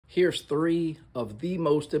Here's 3 of the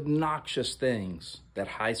most obnoxious things that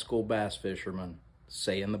high school bass fishermen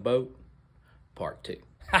say in the boat. Part 2.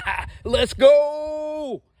 Let's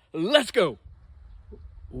go! Let's go!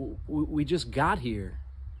 We just got here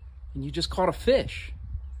and you just caught a fish.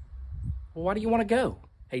 Well, why do you want to go?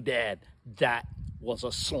 Hey, Dad, that was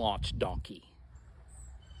a slaunch donkey.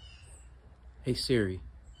 Hey, Siri,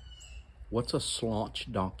 what's a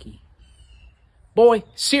slaunch donkey? Boy,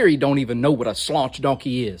 Siri don't even know what a slaunch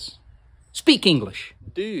donkey is. Speak English.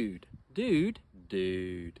 Dudes.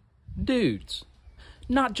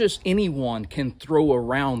 Not just anyone can throw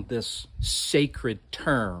around this sacred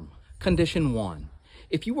term. Condition 1.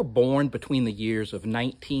 If you were born between the years of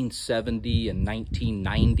 1970 and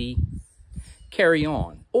 1990, carry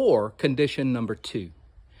on. Or condition number 2.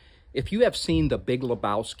 If you have seen The Big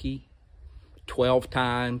Lebowski 12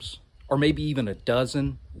 times, or maybe even a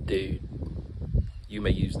dozen, dude, you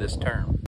may use this term.